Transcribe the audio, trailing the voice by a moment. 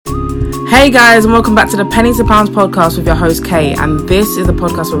Hey guys, and welcome back to the Pennies to Pounds podcast with your host Kay, and this is a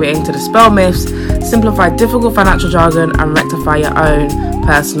podcast where we aim to dispel myths, simplify difficult financial jargon, and rectify your own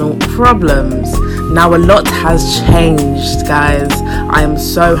personal problems. Now, a lot has changed, guys. I am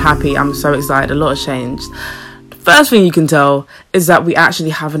so happy, I'm so excited, a lot has changed. First thing you can tell is that we actually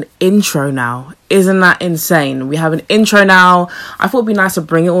have an intro now. Isn't that insane? We have an intro now. I thought it'd be nice to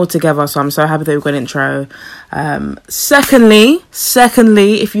bring it all together, so I'm so happy that we've got an intro. Secondly,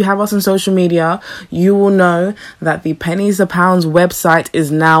 if you have us on social media, you will know that the Pennies to Pounds website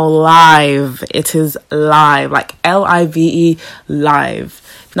is now live. It is live, like Live, live.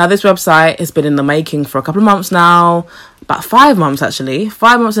 Now, this website has been in the making for a couple of months now, about 5 months actually,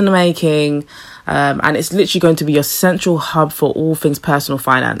 5 months in the making. And it's literally going to be your central hub for all things personal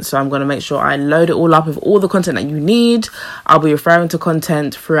finance. So I'm going to make sure I load it all up with all the content that you need. I'll be referring to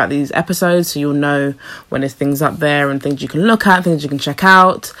content throughout these episodes, so you'll know when there's things up there and things you can look at, things you can check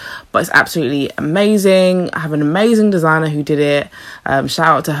out. But it's absolutely amazing. I have an amazing designer who did it. Shout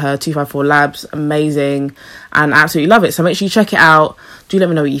out to her, 254 Labs, amazing. And I absolutely love it. So make sure you check it out. Do let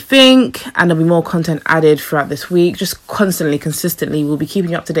me know what you think. And there'll be more content added throughout this week. Just constantly, consistently, we'll be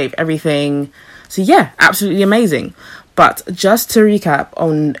keeping you up to date with everything. So yeah, absolutely amazing. But just to recap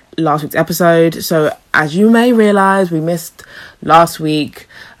on last week's episode, so as you may realise, we missed last week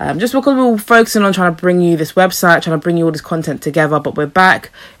just because we were focusing on trying to bring you this website, trying to bring you all this content together. But we're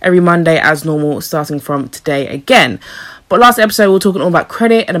back every Monday as normal, starting from today again. But last episode, we were talking all about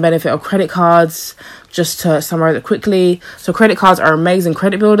credit and the benefit of credit cards. Just to summarise it quickly, so credit cards are amazing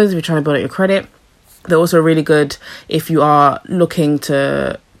credit builders if you're trying to build up your credit. They're also really good if you are looking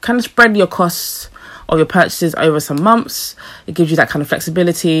to kind of spread your costs of your purchases over some months. It gives you that kind of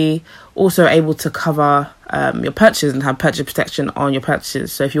flexibility. Also able to cover your purchases and have purchase protection on your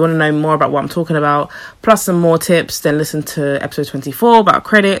purchases. So if you want to know more about what I'm talking about, plus some more tips, then listen to episode 24 about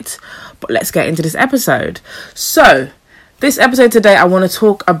credit. But let's get into this episode. So this episode today, I want to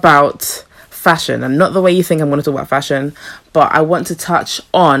talk about fashion, and not the way you think I'm going to talk about fashion, but I want to touch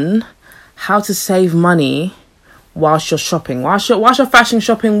on how to save money whilst you're shopping, whilst you're fashion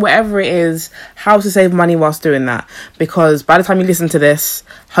shopping, whatever it is, how to save money whilst doing that. Because by the time you listen to this,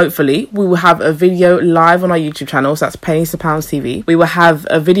 hopefully we will have a video live on our YouTube channel. So that's Pennies to Pounds TV. We will have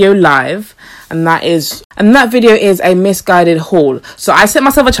a video live, and that video is a misguided haul. So I set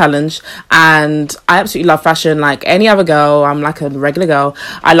myself a challenge, and I absolutely love fashion like any other girl. I'm like a regular girl.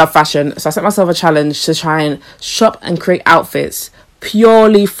 I love fashion. So I set myself a challenge to try and shop and create outfits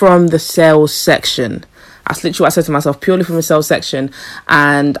purely from the sales section. That's literally what I said to myself, purely from the sales section.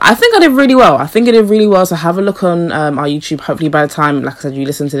 And I think I did really well. So have a look on our YouTube. Hopefully by the time, like I said, you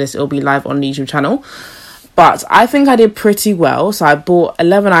listen to this, it'll be live on the YouTube channel. But I think I did pretty well. So I bought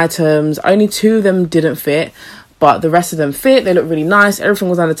 11 items. Only 2 of them didn't fit, but the rest of them fit. They look really nice. Everything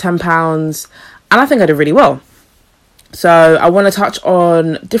was under £10. And I think I did really well. So I want to touch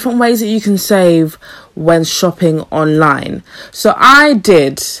on different ways that you can save when shopping online. So I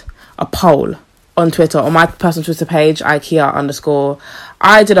did a poll on Twitter, on my personal Twitter page, IKEA_.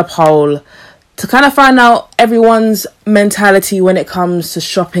 I did a poll to kind of find out everyone's mentality when it comes to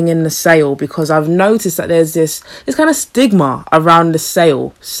shopping in the sale, because I've noticed that there's this kind of stigma around the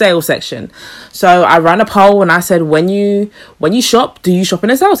sale section. So I ran a poll and I said, when you shop, do you shop in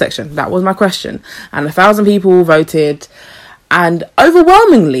the sale section? That was my question. And 1,000 people voted, and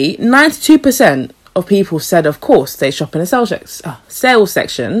overwhelmingly 92% of people said, of course, they shop in the sale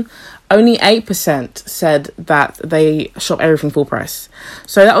section. Only 8% said that they shop everything full price.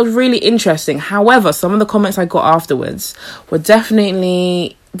 So that was really interesting. However, some of the comments I got afterwards were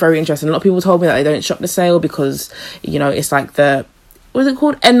definitely very interesting. A lot of people told me that they don't shop the sale because, you know, it's like what's it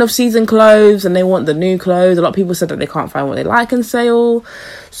called? End of season clothes, and they want the new clothes. A lot of people said that they can't find what they like in sale.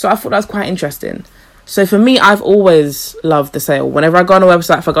 So I thought that was quite interesting. So for me, I've always loved the sale. Whenever I go on a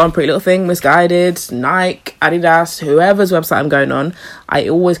website, if I go on Pretty Little Thing, Missguided, Nike, Adidas, whoever's website I'm going on, I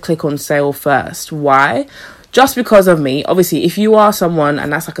always click on sale first. Why? Just because of me. Obviously, if you are someone,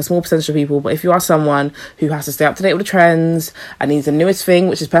 and that's like a small percentage of people, but if you are someone who has to stay up to date with the trends and needs the newest thing,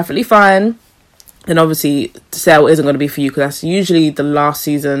 which is perfectly fine, then obviously the sale isn't going to be for you, because that's usually the last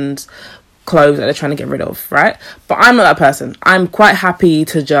season's clothes that they're trying to get rid of, right? But I'm not that person. I'm quite happy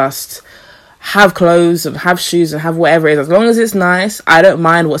to just have clothes and have shoes and have whatever it is. As long as it's nice, I don't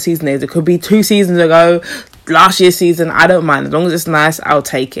mind what season it is. It could be 2 seasons ago, last year's season, I don't mind. As long as it's nice, I'll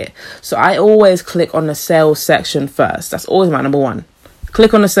take it. So I always click on the sale section first. That's always my number one.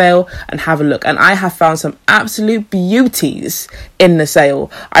 Click on the sale and have a look. And I have found some absolute beauties in the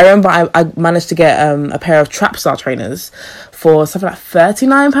sale. I remember I managed to get a pair of Trapstar trainers for something like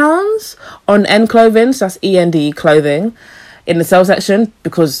 £39 on End Clothing. So that's END Clothing. in the sale section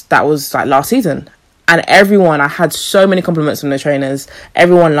because that was like last season. And I had so many compliments from the trainers.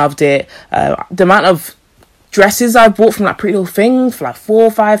 Everyone loved it. The amount of dresses I bought from like Pretty Little Thing for like £4 or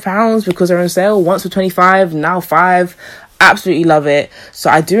 £5 because they're on sale. Once for 25, now 5. Absolutely love it. So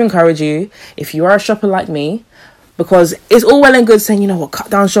I do encourage you, if you are a shopper like me, because it's all well and good saying, you know what,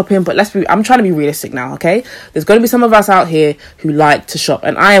 cut down shopping, but I'm trying to be realistic now, okay? There's going to be some of us out here who like to shop,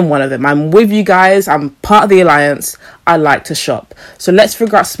 and I am one of them. I'm with you guys. I'm part of the alliance. I like to shop. So let's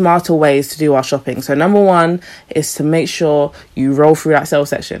figure out smarter ways to do our shopping. So number 1 is to make sure you roll through that sale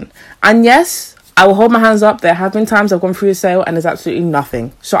section. And yes, I will hold my hands up. There have been times I've gone through a sale and there's absolutely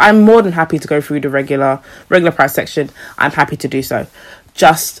nothing. So I'm more than happy to go through the regular price section. I'm happy to do so.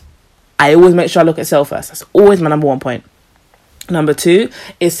 I always make sure I look at sale first. That's always my number 1 point. Number 2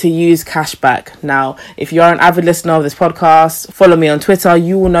 is to use cashback. Now, if you're an avid listener of this podcast, follow me on Twitter,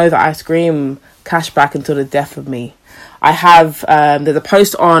 you will know that I scream cashback until the death of me. I have, there's a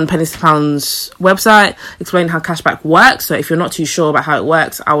post on Pennies to Pounds website explaining how cashback works. So if you're not too sure about how it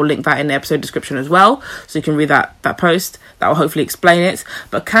works, I will link that in the episode description as well. So you can read that post. That will hopefully explain it.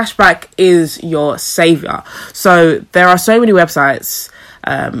 But cashback is your savior. So there are so many websites,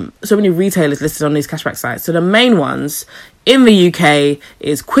 so many retailers listed on these cashback sites. So the main ones in the UK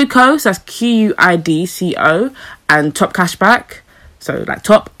is Quidco, so that's Quidco, and Top Cashback. So like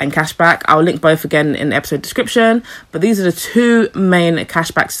Top and Cashback. I'll link both again in the episode description. But these are the 2 main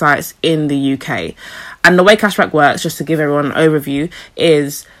cashback sites in the UK. And the way cashback works, just to give everyone an overview,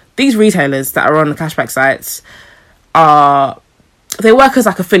 is these retailers that are on the cashback sites they work as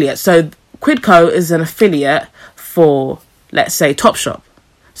like affiliates. So Quidco is an affiliate for, let's say, Topshop.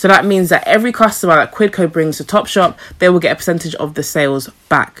 So that means that every customer that Quidco brings to Topshop, they will get a percentage of the sales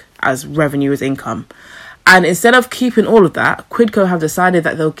back as revenue, as income. And instead of keeping all of that, Quidco have decided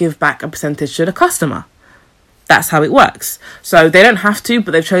that they'll give back a percentage to the customer. That's how it works. So they don't have to,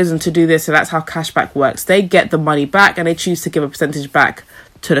 but they've chosen to do this. So that's how cashback works. They get the money back and they choose to give a percentage back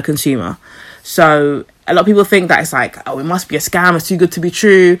to the consumer. So a lot of people think that it's like, oh, it must be a scam. It's too good to be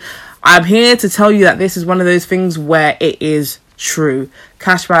true. I'm here to tell you that this is one of those things where it is true.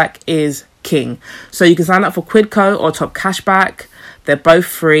 Cashback is king. So you can sign up for Quidco or Top Cashback. They're both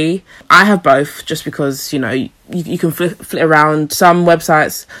free. I have both just because, you know, you can flip around some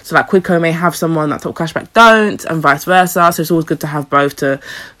websites. So like Quidco may have someone that Top Cashback don't, and vice versa. So it's always good to have both to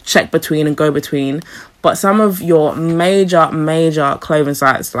check between and go between. But some of your major clothing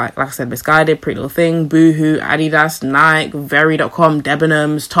sites, like I said, Missguided, Pretty Little Thing, Boohoo, Adidas, Nike, Very.com,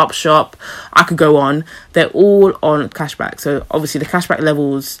 Debenhams, Topshop, I could go on. They're all on cashback. So obviously the cashback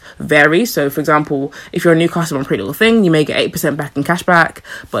levels vary. So for example, if you're a new customer on Pretty Little Thing, you may get 8% back in cashback.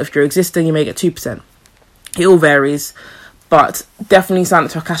 But if you're existing, you may get 2%. It all varies. But definitely sign up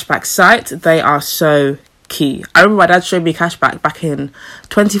to a cashback site. They are so key. I remember my dad showed me cashback back in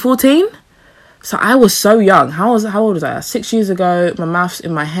 2014. So I was so young. How old was I? 6 years ago. My maths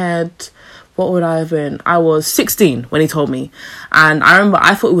in my head. What would I have been? I was 16 when he told me. And I remember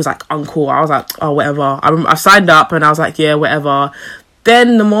I thought it was like uncool. I was like, oh, whatever. I signed up and I was like, yeah, whatever.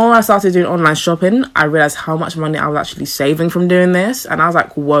 Then the more I started doing online shopping, I realised how much money I was actually saving from doing this. And I was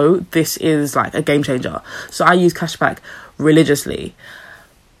like, whoa, this is like a game changer. So I use cashback religiously.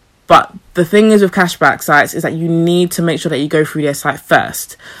 But the thing is with cashback sites is that you need to make sure that you go through their site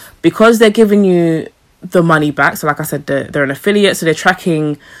first. Because they're giving you the money back, so like I said, they're an affiliate, so they're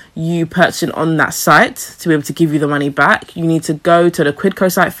tracking you purchasing on that site to be able to give you the money back. You need to go to the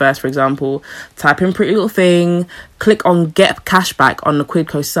Quidco site first, for example, type in Pretty Little Thing, click on Get Cashback on the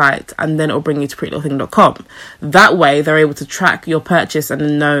Quidco site, and then it'll bring you to prettylittlething.com. That way, they're able to track your purchase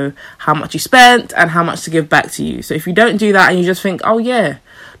and know how much you spent and how much to give back to you. So if you don't do that and you just think, oh yeah,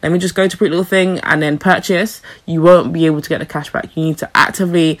 let me just go to Pretty Little Thing and then purchase, you won't be able to get the cashback. You need to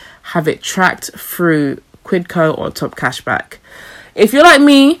actively have it tracked through Quidco or Top Cashback. If you're like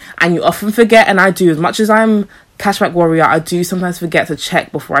me and you often forget, and I do, as much as I'm cashback warrior, I do sometimes forget to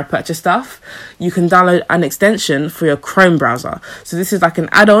check before I purchase stuff, you can download an extension for your Chrome browser. So this is like an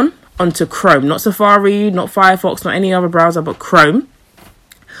add-on onto Chrome, not Safari, not Firefox, not any other browser, but Chrome.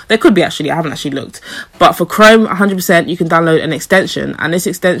 There could be actually, I haven't actually looked. But for Chrome, 100%, you can download an extension. And this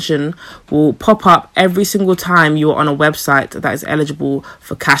extension will pop up every single time you're on a website that is eligible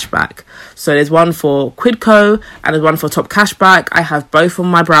for cashback. So there's one for Quidco and there's one for Top Cashback. I have both on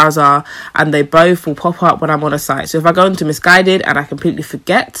my browser and they both will pop up when I'm on a site. So if I go into Missguided and I completely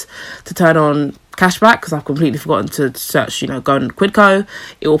forget to turn on cashback because I've completely forgotten to search, go on Quidco,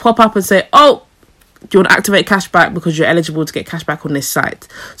 it will pop up and say, oh, do you want to activate cashback because you're eligible to get cashback on this site.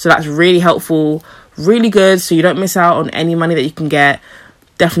 So that's really helpful, really good, so you don't miss out on any money that you can get.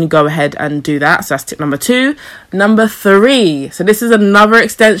 definitely go ahead and do that. So that's tip number 2. Number 3. So this is another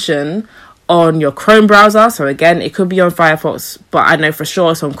extension on your Chrome browser. So again, it could be on Firefox, but I know for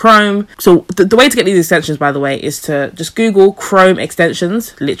sure it's on Chrome. So the way to get these extensions, by the way, is to just Google Chrome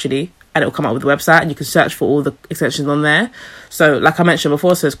extensions, literally, and it'll come up with the website, and you can search for all the extensions on there. So like I mentioned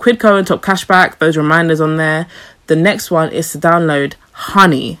before, so there's Quidco and Top Cashback, those reminders on there. The next one is to download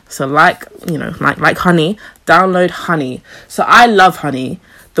Honey. So like Honey, download Honey. So I love Honey.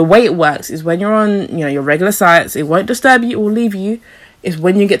 The way it works is when you're on, your regular sites, it won't disturb you or leave you. It's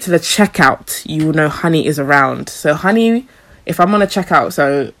when you get to the checkout, you will know Honey is around. So Honey, if I'm on a checkout,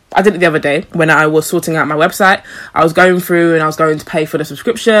 so I did it the other day when I was sorting out my website. I was going through and I was going to pay for the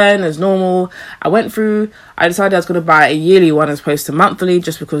subscription as normal. I went through, I decided I was going to buy a yearly one as opposed to monthly,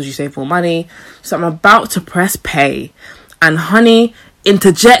 just because you save more money. So I'm about to press pay, and Honey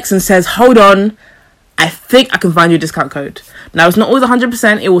interjects and says, hold on, I think I can find you a discount code. Now, it's not always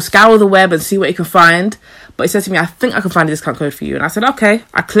 100%. It will scour the web and see what it can find. But it said to me, I think I can find a discount code for you. And I said, okay.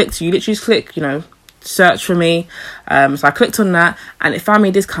 I clicked. You literally just click, search for me. So I clicked on that and it found me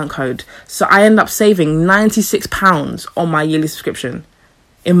a discount code. So I ended up saving £96 on my yearly subscription.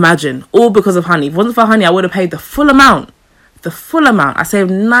 Imagine. All because of Honey. If it wasn't for Honey, I would have paid the full amount. I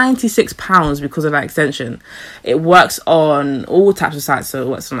saved £96 because of that extension. It works on all types of sites. So it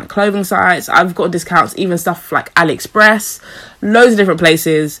works on like clothing sites. I've got discounts, even stuff like AliExpress, loads of different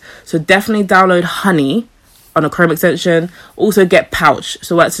places. So definitely download Honey on a Chrome extension. Also get Pouch.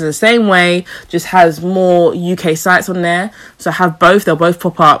 So it works in the same way, just has more UK sites on there. So have both. They'll both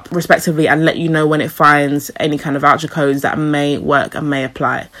pop up respectively and let you know when it finds any kind of voucher codes that may work and may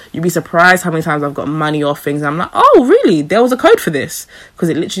apply. You'd be surprised how many times I've got money off things and I'm like, oh really, there was a code for this, because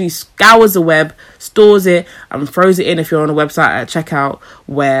it literally scours the web, stores it and throws it in if you're on a website at checkout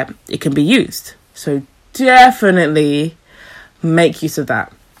where it can be used. So definitely make use of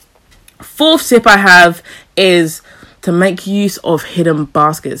that. 4th tip I have is to make use of hidden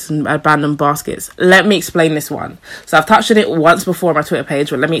baskets and abandoned baskets. Let me explain this one. So I've touched on it once before on my Twitter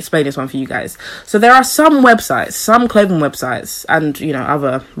page, but let me explain this one for you guys. So there are some websites, some clothing websites and,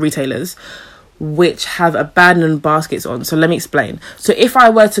 other retailers which have abandoned baskets on. So let me explain. So if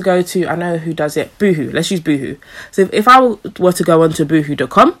I were to go to, I know who does it, Boohoo. Let's use Boohoo. So if I were to go onto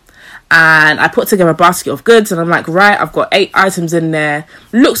boohoo.com, and I put together a basket of goods and I'm like, right, I've got 8 items in there.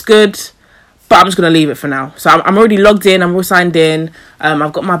 Looks good, but I'm just going to leave it for now. So I'm already logged in. I'm all signed in.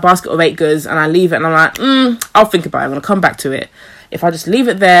 I've got my basket of 8 goods and I leave it and I'm like, I'll think about it. I'm going to come back to it. If I just leave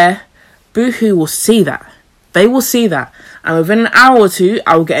it there, Boohoo will see that. They will see that. And within an hour or 2,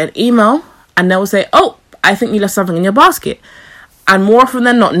 I will get an email and they will say, oh, I think you left something in your basket. And more often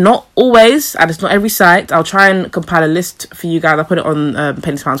than not always, and it's not every site, I'll try and compile a list for you guys. I'll put it on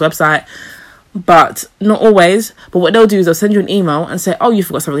Pennies to Pounds website, but not always. But what they'll do is they'll send you an email and say, oh, you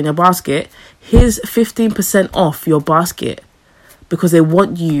forgot something in your basket. Here's 15% off your basket, because they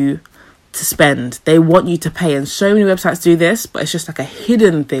want you to spend. They want you to pay. And so many websites do this, but it's just like a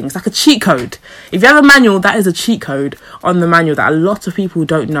hidden thing. It's like a cheat code. If you have a manual, that is a cheat code on the manual that a lot of people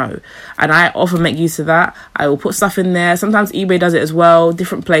don't know. And I often make use of that. I will put stuff in there. Sometimes eBay does it as well,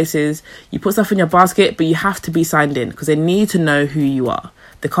 different places. You put stuff in your basket, but you have to be signed in because they need to know who you are.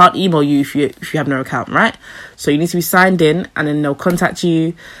 They can't email you if you have no account, right? So you need to be signed in, and then they'll contact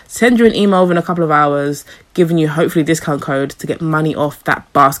you, send you an email within a couple of hours, giving you hopefully a discount code to get money off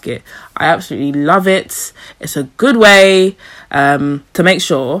that basket. I absolutely love it. It's a good way to make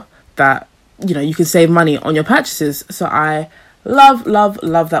sure that you can save money on your purchases. So I love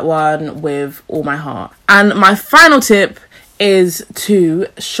that one with all my heart. And my final tip is to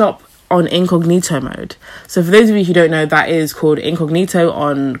shop on incognito mode. So for those of you who don't know, that is called incognito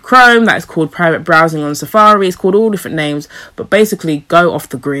on Chrome, that is called private browsing on Safari, it's called all different names, but basically go off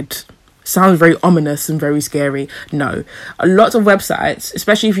the grid. Sounds very ominous and very scary. No, a lot of websites,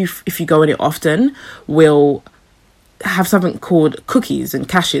 especially if you go on it often, will have something called cookies and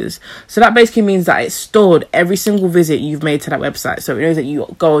caches. So that basically means that it's stored every single visit you've made to that website. So it knows that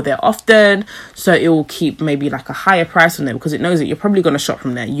you go there often, so it will keep maybe like a higher price on there because it knows that you're probably going to shop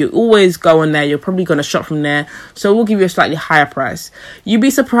from there. You always go on there, you're probably going to shop from there, so it will give you a slightly higher price. You'd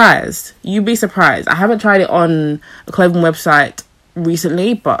be surprised. I haven't tried it on a clothing website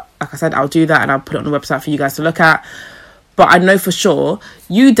recently, but like I said, I'll do that and I'll put it on the website for you guys to look at. But I know for sure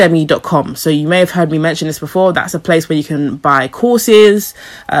Udemy.com. So you may have heard me mention this before. That's a place where you can buy courses,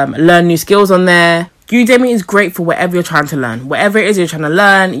 learn new skills on there, Udemy is great for whatever you're trying to learn. Whatever it is you're trying to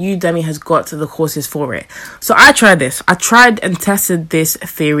learn, Udemy has got the courses for it. So I tried this. I tried and tested this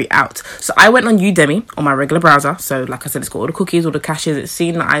theory out. So I went on Udemy on my regular browser. So like I said, it's got all the cookies, all the caches. It's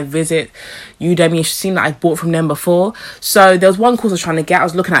seen that I visit Udemy. It's seen that I've bought from them before. So there was one course I was trying to get. I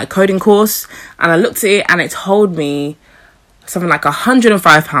was looking at a coding course and I looked at it and it told me something like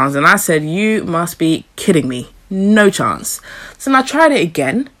 £105. And I said, you must be kidding me. No chance. So then I tried it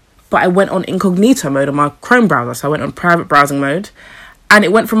again. But I went on incognito mode on my Chrome browser. So I went on private browsing mode. And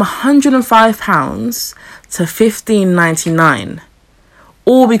it went from £105 to $15.99.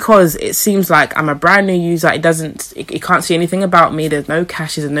 All because it seems like I'm a brand new user. It can't see anything about me. There's no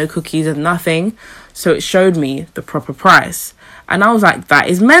caches and no cookies and nothing. So it showed me the proper price. And I was like, that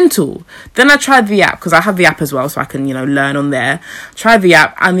is mental. Then I tried the app because I have the app as well. So I can, learn on there. Tried the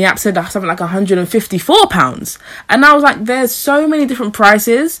app and the app said something like £154. And I was like, there's so many different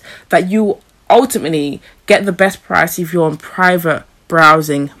prices that you ultimately get the best price if you're on private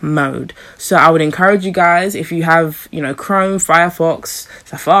browsing mode. So I would encourage you guys, if you have, Chrome, Firefox,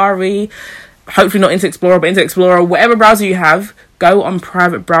 Safari, hopefully not Internet Explorer, but Internet Explorer, whatever browser you have, go on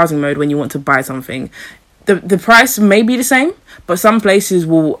private browsing mode when you want to buy something. The price may be the same, but some places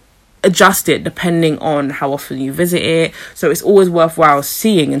will adjust it depending on how often you visit it. So it's always worthwhile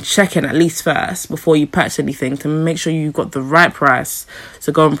seeing and checking at least first before you purchase anything to make sure you've got the right price.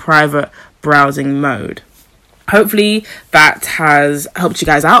 So go on private browsing mode. Hopefully that has helped you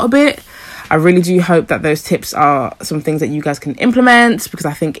guys out a bit. I really do hope that those tips are some things that you guys can implement, because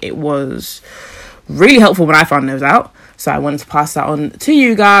I think it was really helpful when I found those out. So I wanted to pass that on to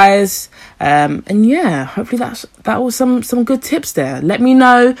you guys. And yeah, hopefully that was some good tips there. Let me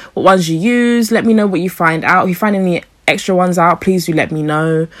know what ones you use. Let me know what you find out. If you find any extra ones out, please do let me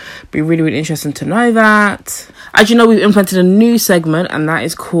know. Be really, really interesting to know that. As you know, we've implemented a new segment, and that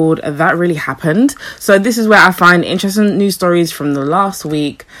is called That Really Happened. So this is where I find interesting news stories from the last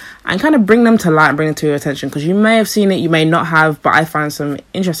week and kind of bring them to light and bring them to your attention, because you may have seen it, you may not have, but I find some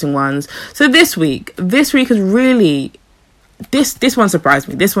interesting ones. So this week is really... This one surprised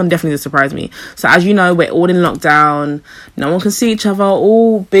me. This one definitely surprised me. So as you know, we're all in lockdown. No one can see each other.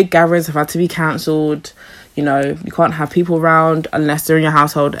 All big gatherings have had to be cancelled. You can't have people around unless they're in your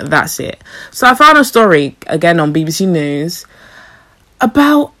household. That's it. So I found a story, again, on BBC News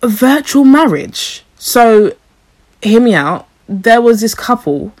about a virtual marriage. So hear me out. There was this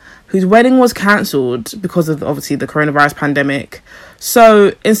couple whose wedding was cancelled because of, obviously, the coronavirus pandemic.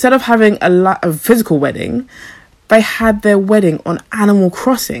 So instead of having a physical wedding, they had their wedding on Animal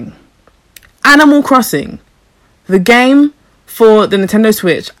Crossing. Animal Crossing. The game for the Nintendo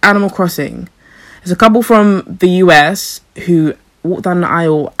Switch, Animal Crossing. There's a couple from the US who walked down the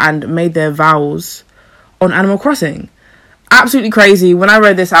aisle and made their vows on Animal Crossing. Absolutely crazy. When I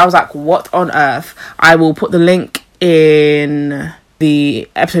read this, I was like, what on earth? I will put the link in the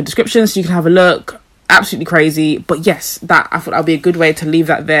episode description so you can have a look. Absolutely crazy. But yes, I thought that would be a good way to leave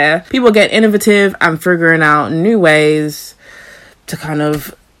that there. People get innovative and figuring out new ways to kind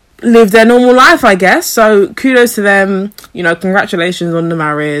of live their normal life, I guess. So kudos to them. Congratulations on the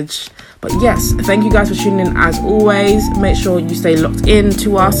marriage. But yes, thank you guys for tuning in as always. Make sure you stay locked in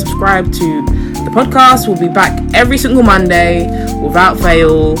to us. Subscribe to the podcast. We'll be back every single Monday without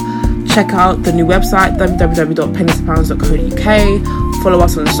fail. Check out the new website, www.pennies2pounds.co.uk. Follow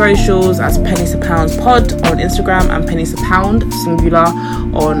us on socials as Pennies to Pounds Pod on Instagram and Pennies to Pound singular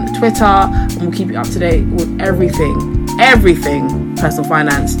on Twitter, and we'll keep you up to date with everything personal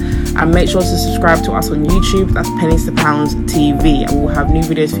finance. And make sure to subscribe to us on YouTube. That's Pennies to Pounds TV, and we'll have new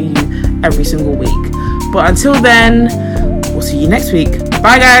videos for you every single week. But until then, we'll see you next week.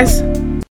 Bye guys.